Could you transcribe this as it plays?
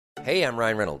Hey, I'm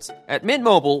Ryan Reynolds. At Mint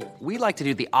Mobile, we like to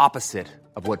do the opposite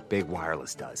of what Big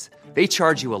Wireless does. They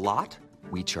charge you a lot,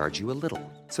 we charge you a little.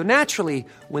 So naturally,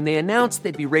 when they announced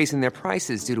they'd be raising their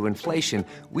prices due to inflation,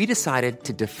 we decided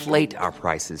to deflate our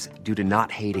prices due to not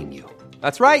hating you.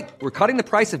 That's right. We're cutting the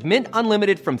price of Mint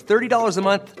Unlimited from $30 a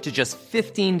month to just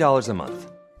 $15 a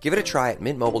month. Give it a try at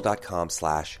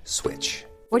mintmobile.com/switch.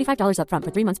 $45 up front for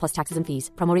 3 months plus taxes and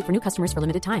fees. Promo rate for new customers for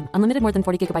limited time. Unlimited more than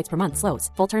 40 gigabytes per month. Slows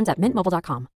full terms at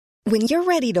mintmobile.com. When you're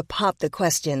ready to pop the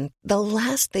question, the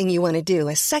last thing you want to do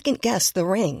is second-guess the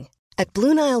ring. At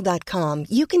BlueNile.com,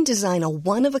 you can design a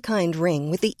one-of-a-kind ring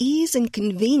with the ease and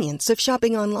convenience of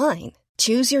shopping online.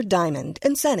 Choose your diamond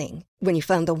and setting. When you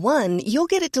find the one, you'll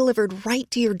get it delivered right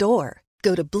to your door.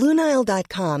 Go to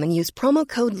BlueNile.com and use promo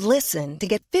code LISTEN to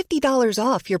get $50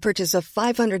 off your purchase of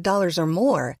 $500 or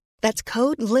more. That's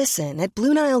code LISTEN at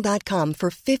BlueNile.com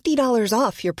for $50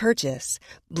 off your purchase.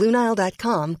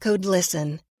 BlueNile.com, code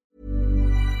LISTEN.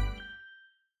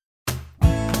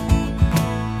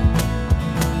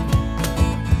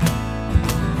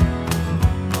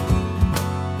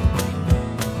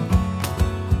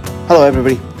 Hello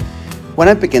everybody. When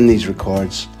I begin these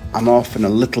records, I'm often a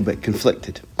little bit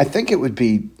conflicted. I think it would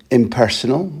be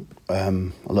impersonal, a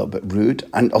little bit rude,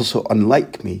 and also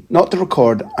unlike me, not to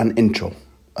record an intro.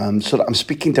 So that I'm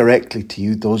speaking directly to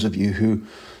you, those of you who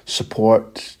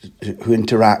support, who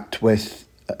interact with,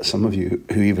 some of you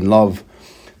who even love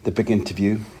the big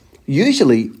interview.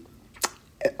 Usually,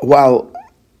 while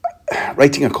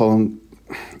writing a column,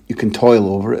 you can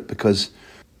toil over it because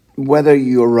whether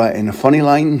you're writing a funny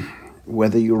line,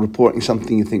 whether you're reporting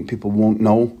something you think people won't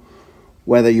know,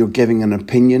 whether you're giving an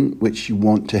opinion which you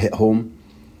want to hit home,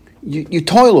 you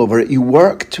toil over it. You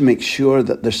work to make sure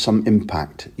that there's some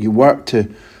impact. You work to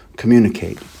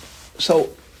communicate. So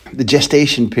the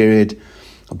gestation period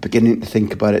of beginning to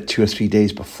think about it 2 or 3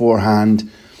 days beforehand,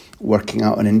 working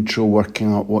out an intro,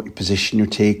 working out what position you're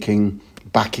taking,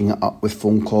 backing it up with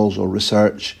phone calls or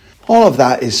research, all of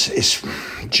that is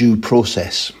due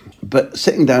process. But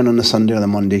sitting down on a Sunday or the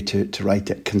Monday to write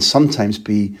it can sometimes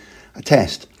be a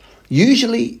test.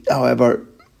 Usually, however,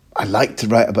 I like to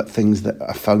write about things that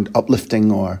I found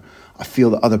uplifting or I feel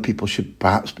that other people should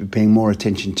perhaps be paying more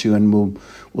attention to and will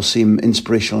seem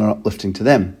inspirational or uplifting to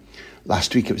them.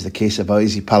 Last week it was the case of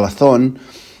Aoisi Palathon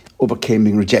overcame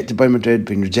being rejected by Madrid,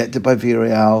 being rejected by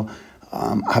Villarreal,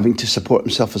 having to support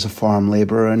himself as a farm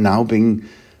labourer and now being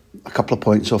a couple of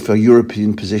points off a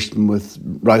European position with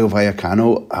Rayo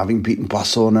Vallecano, having beaten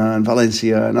Barcelona and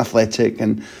Valencia and Athletic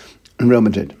and Real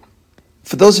Madrid.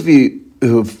 For those of you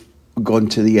who have gone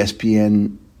to the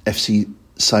ESPN FC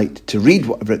site to read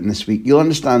what I've written this week, you'll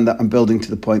understand that I'm building to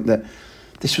the point that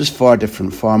this was far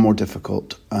different, far more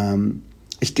difficult.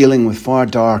 It's dealing with far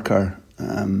darker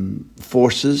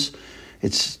forces.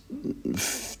 It's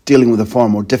dealing with a far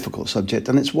more difficult subject,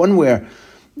 and it's one where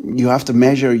you have to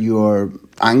measure your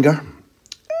anger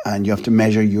and you have to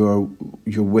measure your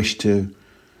wish to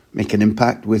make an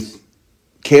impact with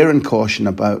care and caution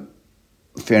about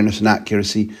fairness and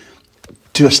accuracy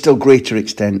to a still greater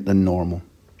extent than normal.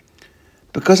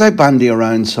 Because I bandy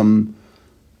around some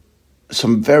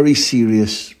very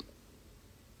serious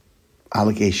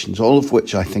allegations, all of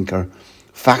which I think are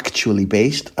factually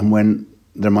based, and when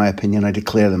they're my opinion, I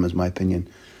declare them as my opinion.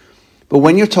 But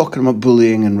when you're talking about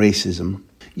bullying and racism,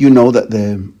 you know that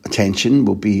the attention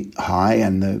will be high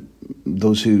and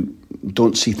those who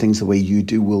don't see things the way you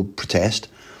do will protest.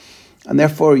 And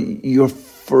therefore, you're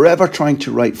forever trying to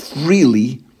write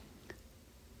freely,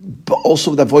 but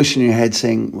also with a voice in your head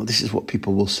saying, well, this is what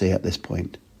people will say at this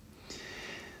point.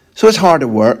 So it's harder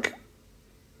work.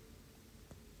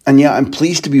 And yeah, I'm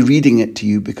pleased to be reading it to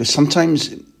you because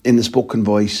sometimes in the spoken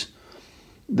voice,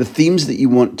 the themes that you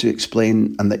want to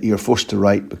explain and that you're forced to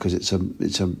write because it's a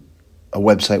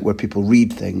website where people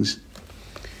read things,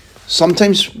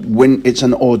 sometimes when it's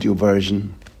an audio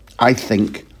version, I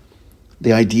think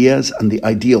the ideas and the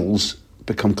ideals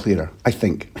become clearer. I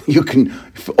think you can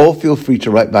all feel free to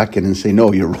write back in and say,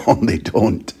 no, you're wrong, they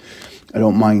don't. I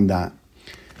don't mind that.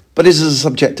 But this is a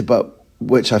subject about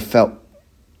which I felt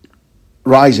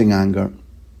rising anger.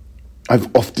 I've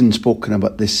often spoken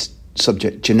about this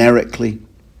subject generically,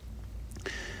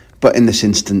 but in this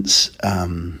instance,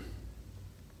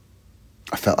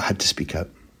 I felt I had to speak out.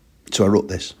 So I wrote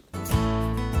this.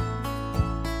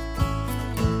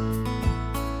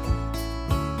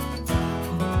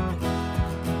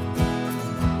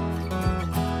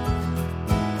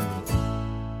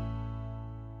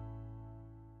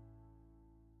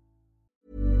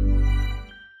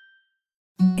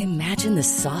 Imagine the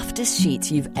softest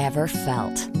sheets you've ever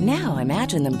felt. Now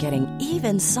imagine them getting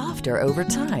even softer over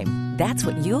time. That's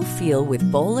what you'll feel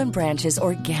with Boll & Branch's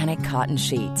organic cotton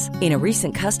sheets. In a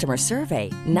recent customer survey,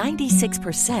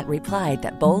 96% replied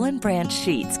that Boll & Branch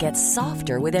sheets get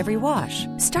softer with every wash.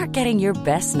 Start getting your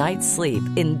best night's sleep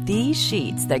in these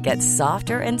sheets that get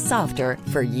softer and softer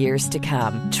for years to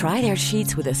come. Try their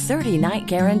sheets with a 30-night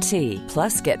guarantee.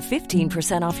 Plus, get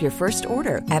 15% off your first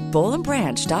order at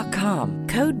bollandbranch.com.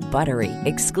 Code BUTTERY.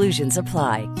 Exclusions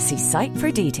apply. See site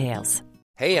for details.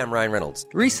 Hey, I'm Ryan Reynolds.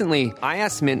 Recently, I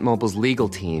asked Mint Mobile's legal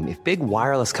team if big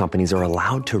wireless companies are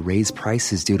allowed to raise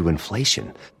prices due to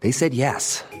inflation. They said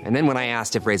yes. And then when I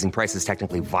asked if raising prices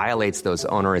technically violates those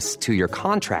onerous 2-year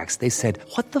contracts, they said,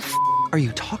 "What the f*** are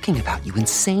you talking about, you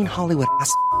insane Hollywood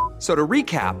ass?" So to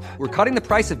recap, we're cutting the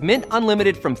price of Mint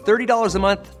Unlimited from $30 a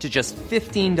month to just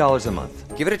 $15 a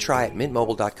month. Give it a try at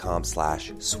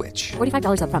mintmobile.com/switch.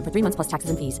 $45 up front for 3 months plus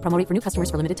taxes and fees. Promo rate for new customers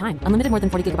for limited time. Unlimited more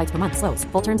than 40 gigabytes per month. Slows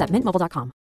full terms at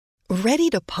mintmobile.com. Ready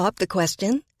to pop the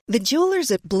question? The jewelers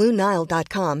at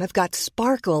BlueNile.com have got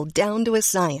sparkle down to a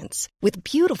science with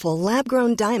beautiful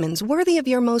lab-grown diamonds worthy of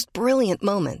your most brilliant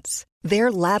moments.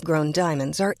 Their lab-grown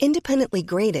diamonds are independently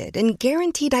graded and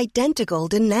guaranteed identical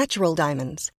to natural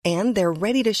diamonds. And they're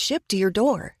ready to ship to your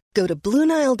door. Go to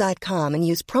BlueNile.com and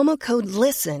use promo code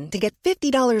LISTEN to get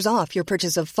 $50 off your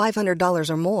purchase of $500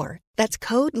 or more. That's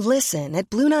code LISTEN at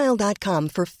BlueNile.com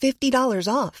for $50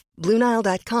 off.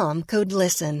 BlueNile.com, code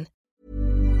LISTEN.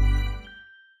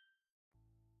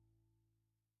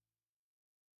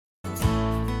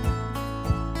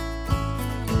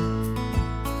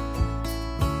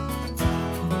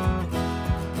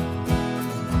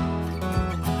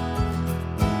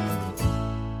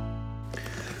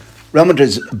 Real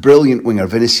Madrid's brilliant winger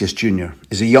Vinicius Jr.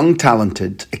 is a young,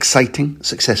 talented, exciting,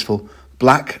 successful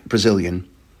black Brazilian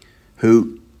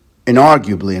who,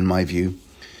 inarguably in my view,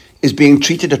 is being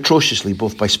treated atrociously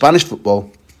both by Spanish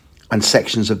football and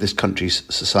sections of this country's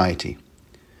society.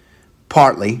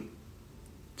 Partly,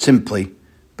 simply,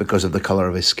 because of the colour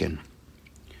of his skin.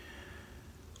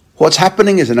 What's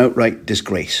happening is an outright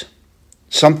disgrace,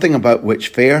 something about which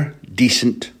fair,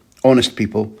 decent, honest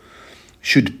people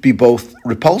should be both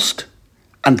repulsed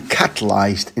and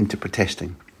catalysed into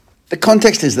protesting. The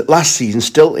context is that last season,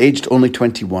 still aged only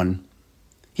 21,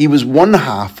 he was one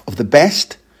half of the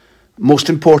best, most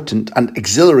important and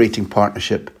exhilarating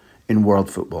partnership in world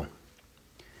football.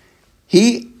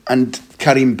 He and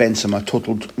Karim Benzema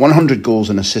totalled 100 goals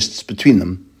and assists between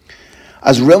them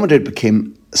as Real Madrid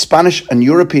became Spanish and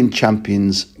European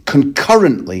champions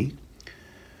concurrently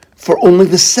for only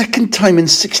the second time in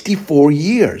 64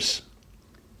 years.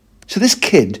 So this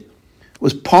kid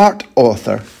was part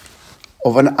author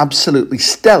of an absolutely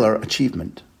stellar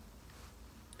achievement.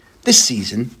 This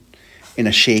season, in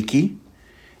a shaky,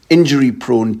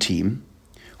 injury-prone team,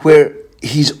 where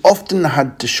he's often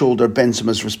had to shoulder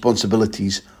Benzema's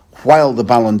responsibilities while the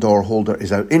Ballon d'Or holder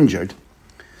is out injured,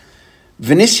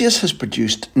 Vinicius has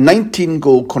produced 19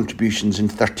 goal contributions in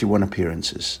 31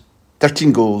 appearances,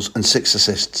 13 goals and 6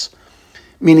 assists,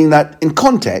 meaning that, in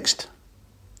context,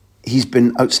 he's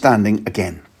been outstanding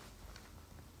again.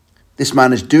 This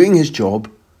man is doing his job,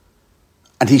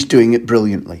 and he's doing it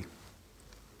brilliantly.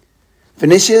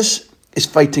 Vinicius is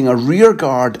fighting a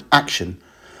rearguard action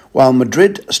while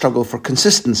Madrid struggle for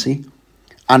consistency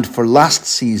and for last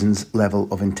season's level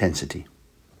of intensity.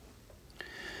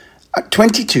 At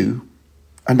 22,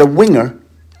 and a winger,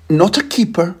 not a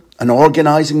keeper, an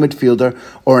organising midfielder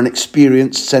or an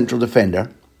experienced central defender,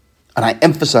 and I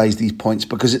emphasise these points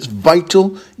because it's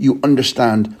vital you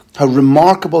understand how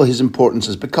remarkable his importance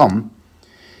has become.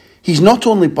 He's not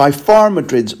only by far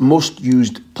Madrid's most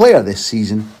used player this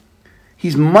season,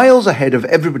 he's miles ahead of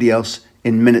everybody else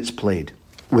in minutes played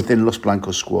within Los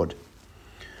Blancos' squad.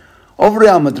 Of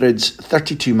Real Madrid's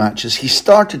 32 matches, he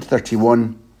started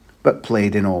 31, but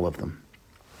played in all of them.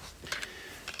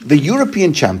 The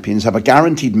European champions have a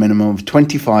guaranteed minimum of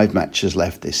 25 matches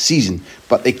left this season,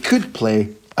 but they could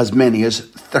play as many as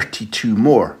 32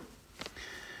 more.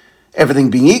 Everything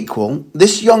being equal,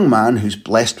 this young man, who's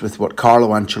blessed with what Carlo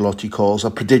Ancelotti calls a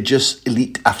prodigious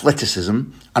elite athleticism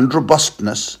and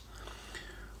robustness,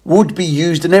 would be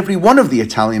used in every one of the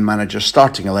Italian manager's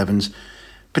starting 11s,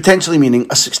 potentially meaning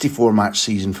a 64-match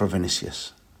season for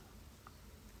Vinicius.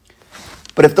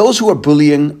 But if those who are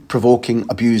bullying, provoking,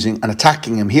 abusing and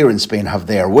attacking him here in Spain have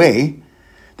their way,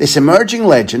 this emerging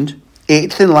legend,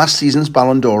 8th in last season's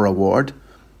Ballon d'Or award,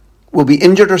 will be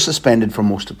injured or suspended for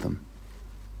most of them.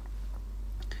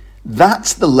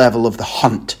 That's the level of the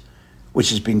hunt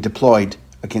which is being deployed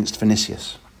against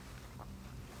Vinicius.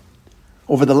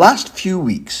 Over the last few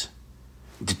weeks,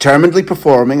 determinedly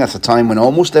performing at a time when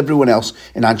almost everyone else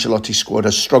in Ancelotti's squad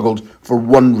has struggled for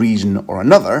one reason or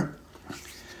another,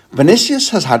 Vinicius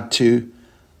has had to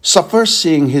suffer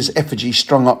seeing his effigy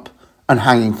strung up and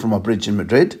hanging from a bridge in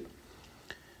Madrid,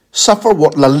 suffer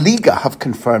what La Liga have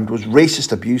confirmed was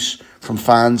racist abuse from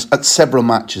fans at several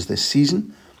matches this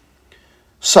season,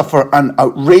 suffer an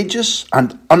outrageous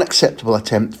and unacceptable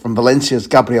attempt from Valencia's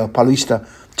Gabriel Paulista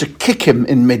to kick him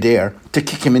in midair, to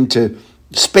kick him into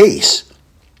space,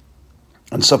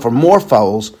 and suffer more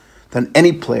fouls than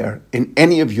any player in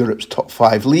any of Europe's top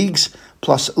 5 leagues,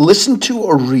 plus listen to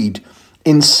or read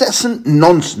incessant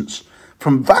nonsense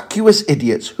from vacuous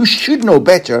idiots who should know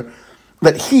better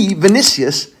that he,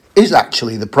 Vinicius, is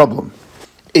actually the problem.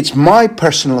 It's my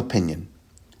personal opinion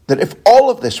that if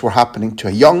all of this were happening to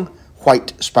a young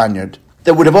white Spaniard,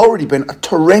 there would have already been a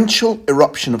torrential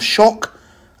eruption of shock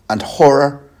and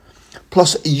horror,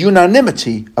 plus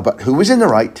unanimity about who was in the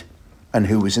right and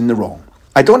who was in the wrong.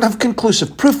 I don't have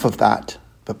conclusive proof of that,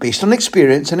 but based on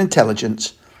experience and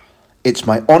intelligence, it's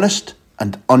my honest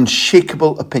and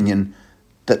unshakable opinion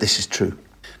that this is true.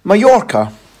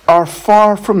 Mallorca are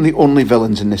far from the only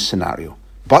villains in this scenario,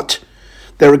 but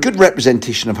they're a good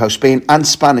representation of how Spain and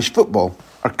Spanish football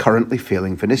are currently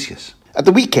failing Vinicius. At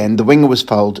the weekend, the winger was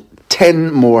fouled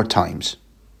 10 more times,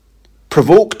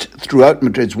 provoked throughout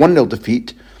Madrid's 1-0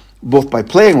 defeat, both by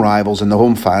playing rivals and the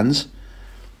home fans,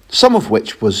 some of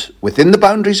which was within the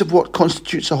boundaries of what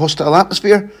constitutes a hostile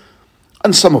atmosphere,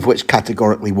 and some of which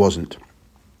categorically wasn't.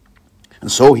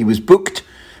 And so he was booked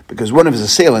because one of his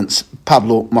assailants,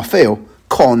 Pablo Maffeo,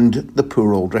 conned the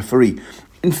poor old referee.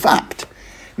 In fact,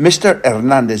 Mr.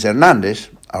 Hernandez,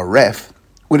 our ref,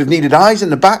 would have needed eyes in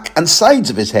the back and sides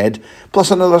of his head,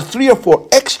 plus another 3 or 4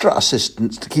 extra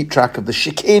assistants to keep track of the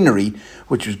chicanery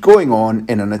which was going on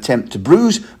in an attempt to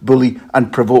bruise, bully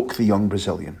and provoke the young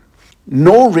Brazilian.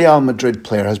 No Real Madrid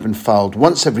player has been fouled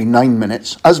once every 9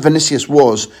 minutes, as Vinicius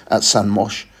was at San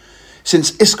Moix,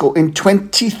 since Isco in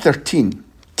 2013.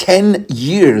 10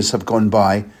 years have gone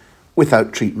by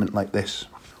without treatment like this.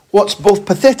 What's both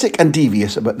pathetic and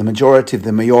devious about the majority of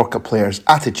the Mallorca players'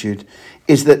 attitude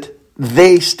is that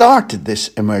they started this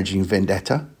emerging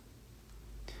vendetta.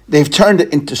 They've turned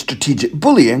it into strategic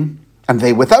bullying, and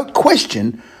they, without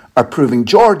question, are proving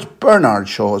George Bernard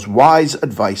Shaw's wise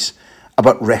advice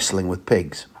about wrestling with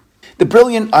pigs. The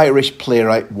brilliant Irish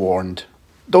playwright warned,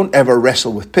 "Don't ever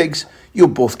wrestle with pigs, you'll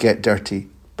both get dirty,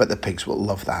 but the pigs will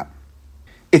love that."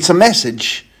 It's a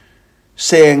message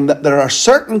saying that there are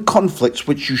certain conflicts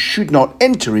which you should not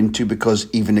enter into because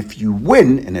even if you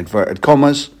win, in inverted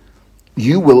commas,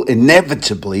 you will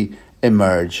inevitably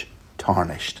emerge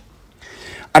tarnished.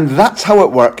 And that's how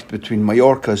it worked between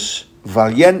Mallorca's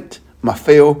Valiente,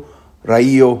 Maffeo,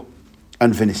 Raillo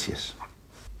and Vinicius.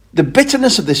 The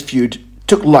bitterness of this feud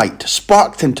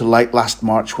sparked into light last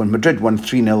March when Madrid won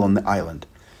 3-0 on the island.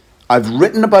 I've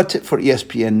written about it for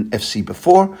ESPN FC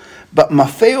before, but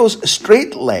Maffeo's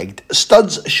straight-legged,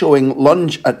 studs-showing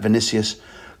lunge at Vinicius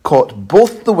caught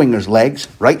both the winger's legs,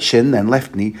 right shin then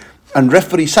left knee, and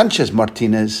referee Sanchez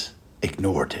Martinez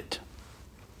ignored it.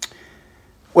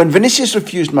 When Vinicius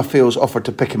refused Maffeo's offer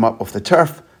to pick him up off the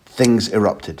turf, things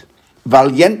erupted.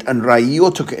 Valiente and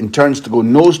Raillo took it in turns to go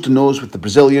nose-to-nose with the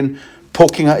Brazilian,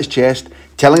 poking at his chest,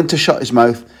 telling him to shut his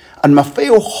mouth, and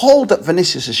Maffeo hauled at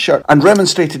Vinicius' shirt and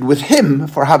remonstrated with him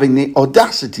for having the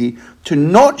audacity to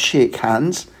not shake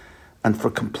hands and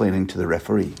for complaining to the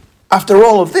referee. After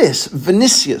all of this,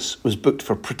 Vinicius was booked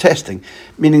for protesting,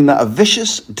 meaning that a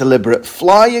vicious, deliberate,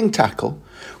 flying tackle,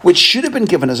 which should have been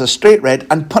given as a straight red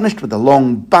and punished with a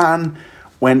long ban,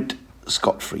 went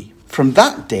scot-free. From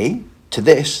that day to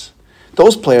this,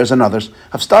 those players and others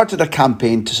have started a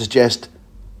campaign to suggest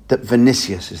that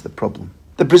Vinicius is the problem.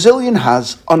 The Brazilian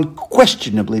has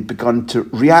unquestionably begun to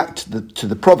react to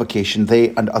the provocation they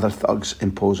and other thugs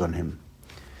impose on him.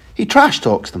 He trash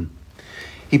talks them.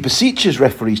 He beseeches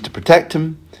referees to protect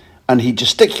him, and he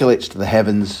gesticulates to the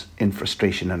heavens in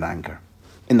frustration and anger.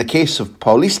 In the case of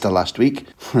Paulista last week,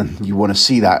 you want to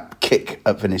see that kick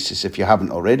at Vinicius if you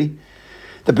haven't already,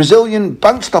 the Brazilian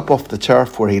bounced up off the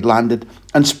turf where he'd landed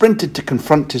and sprinted to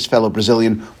confront his fellow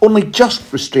Brazilian, only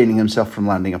just restraining himself from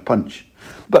landing a punch.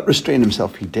 But restrain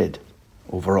himself he did.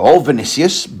 Overall,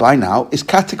 Vinicius, by now, is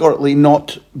categorically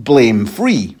not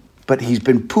blame-free, but he's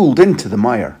been pulled into the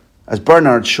mire. As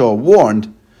Bernard Shaw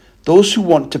warned, those who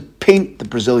want to paint the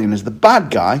Brazilian as the bad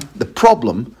guy, the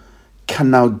problem, can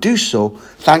now do so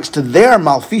thanks to their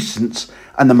malfeasance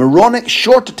and the moronic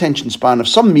short attention span of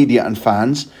some media and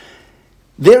fans.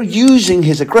 They're using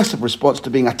his aggressive response to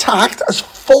being attacked as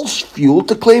false fuel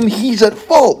to claim he's at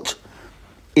fault.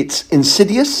 It's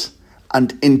insidious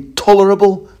and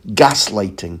intolerable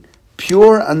gaslighting,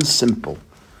 pure and simple.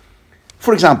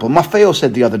 For example, Maffeo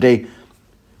said the other day,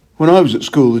 When I was at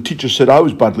school, the teacher said I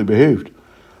was badly behaved.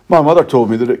 My mother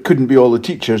told me that it couldn't be all the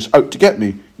teachers out to get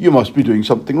me. You must be doing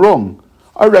something wrong.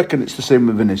 I reckon it's the same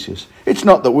with Vinicius. It's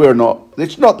not that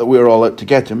we're all out to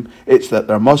get him. It's that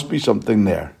there must be something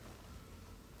there.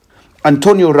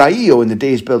 Antonio Raillo, in the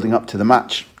days building up to the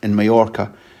match in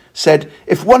Mallorca, said,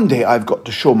 if one day I've got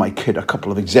to show my kid a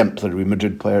couple of exemplary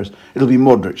Madrid players, it'll be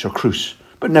Modric or Kroos,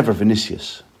 but never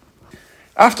Vinicius.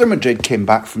 After Madrid came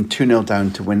back from 2-0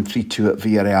 down to win 3-2 at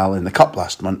Villarreal in the Cup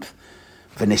last month,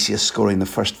 Vinicius scoring the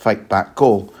first fight-back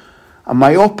goal, a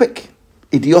myopic,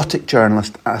 idiotic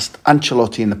journalist asked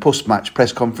Ancelotti in the post-match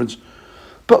press conference,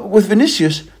 but with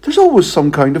Vinicius, there's always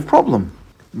some kind of problem.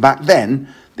 Back then,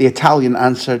 the Italian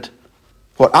answered,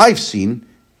 what I've seen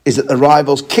is that the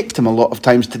rivals kicked him a lot of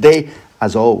times today,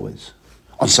 as always.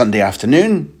 On Sunday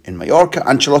afternoon, in Mallorca,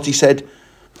 Ancelotti said,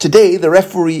 today the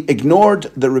referee ignored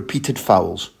the repeated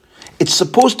fouls. It's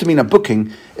supposed to mean a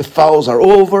booking if fouls are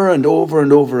over and over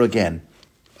and over again.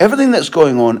 Everything that's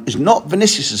going on is not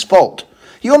Vinicius' fault.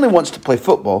 He only wants to play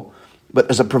football, but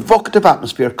there's a provocative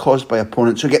atmosphere caused by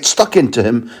opponents who get stuck into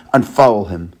him and foul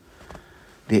him.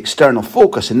 The external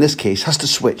focus in this case has to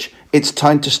switch. It's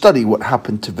time to study what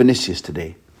happened to Vinicius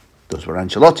today. Those were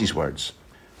Ancelotti's words.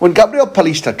 When Gabriel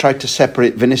Palista tried to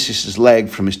separate Vinicius' leg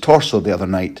from his torso the other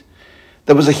night,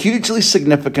 there was a hugely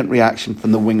significant reaction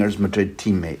from the winger's Madrid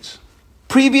teammates.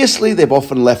 Previously, they've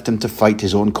often left him to fight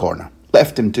his own corner,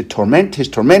 left him to torment his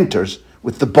tormentors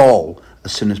with the ball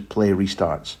as soon as play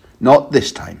restarts. Not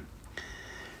this time.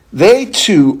 They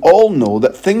too all know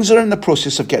that things are in the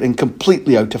process of getting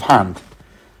completely out of hand.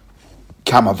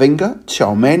 Camavinga,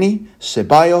 Tchouaméni,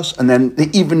 Ceballos, and then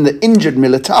even the injured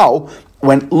Militao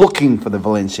went looking for the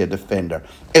Valencia defender.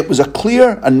 It was a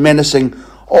clear and menacing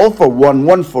all-for-one,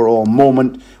 one-for-all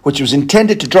moment, which was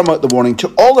intended to drum out the warning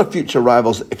to all their future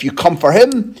rivals that if you come for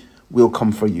him, we'll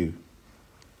come for you.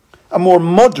 A more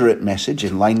moderate message,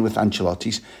 in line with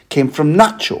Ancelotti's, came from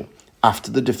Nacho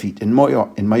after the defeat in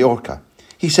Mallorca.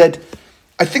 He said,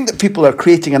 I think that people are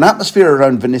creating an atmosphere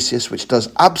around Vinicius which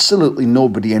does absolutely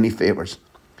nobody any favours,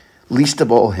 least of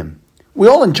all him. We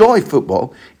all enjoy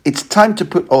football. It's time to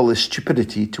put all this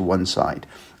stupidity to one side.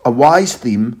 A wise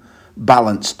theme,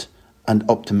 balanced and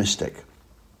optimistic.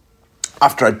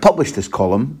 After I'd published this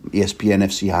column, ESPN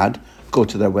FC had, go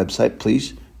to their website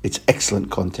please, it's excellent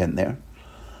content there.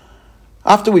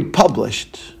 After we'd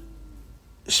published,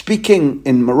 speaking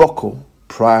in Morocco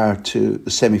prior to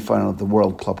the semi-final of the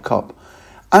World Club Cup,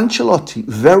 Ancelotti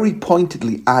very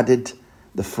pointedly added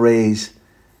the phrase,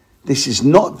 this is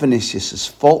not Vinicius'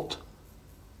 fault,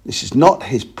 this is not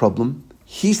his problem,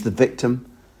 he's the victim,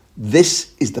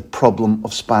 this is the problem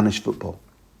of Spanish football.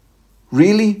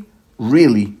 Really,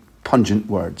 really pungent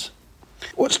words.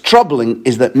 What's troubling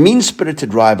is that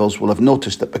mean-spirited rivals will have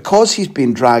noticed that because he's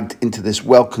been dragged into this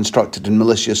well-constructed and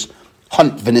malicious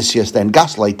hunt Vinicius then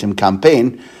gaslight him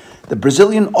campaign, the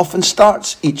Brazilian often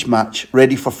starts each match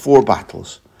ready for 4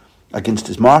 battles. Against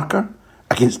his marker,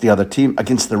 against the other team,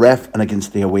 against the ref and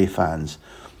against the away fans.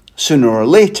 Sooner or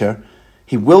later,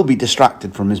 he will be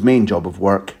distracted from his main job of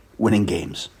work, winning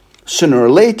games. Sooner or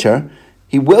later,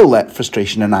 he will let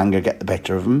frustration and anger get the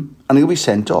better of him and he'll be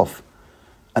sent off.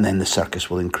 And then the circus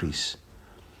will increase.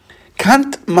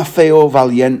 Can't Maffeo,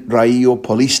 Valiente, Raillo,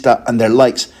 Paulista and their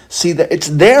likes see that it's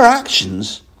their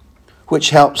actions which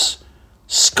helps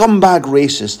scumbag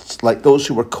racists like those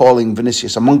who were calling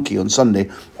Vinicius a monkey on Sunday,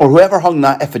 or whoever hung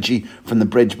that effigy from the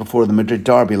bridge before the Madrid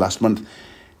derby last month?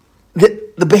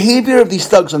 The behaviour of these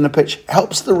thugs on the pitch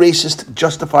helps the racist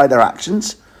justify their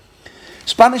actions.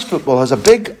 Spanish football has a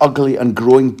big, ugly and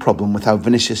growing problem with how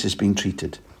Vinicius is being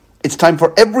treated. It's time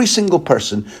for every single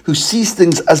person who sees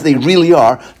things as they really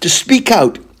are to speak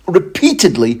out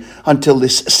repeatedly until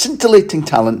this scintillating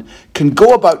talent can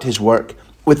go about his work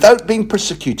without being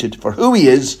persecuted for who he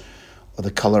is or the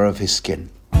colour of his skin.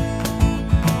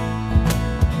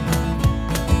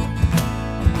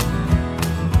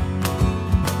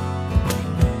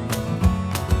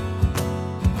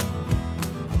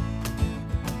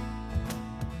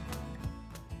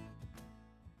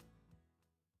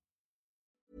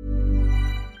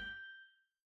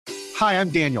 Hi,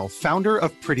 I'm Daniel, founder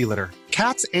of Pretty Litter.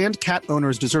 Cats and cat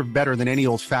owners deserve better than any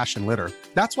old-fashioned litter.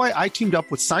 That's why I teamed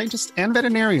up with scientists and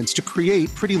veterinarians to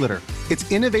create Pretty Litter.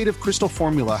 Its innovative crystal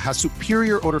formula has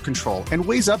superior odor control and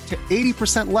weighs up to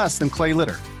 80% less than clay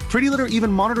litter. Pretty Litter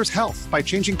even monitors health by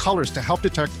changing colors to help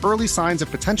detect early signs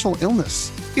of potential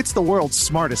illness. It's the world's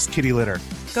smartest kitty litter.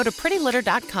 Go to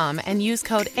prettylitter.com and use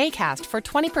code ACAST for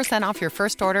 20% off your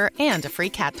first order and a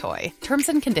free cat toy. Terms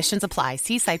and conditions apply.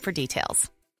 See site for details.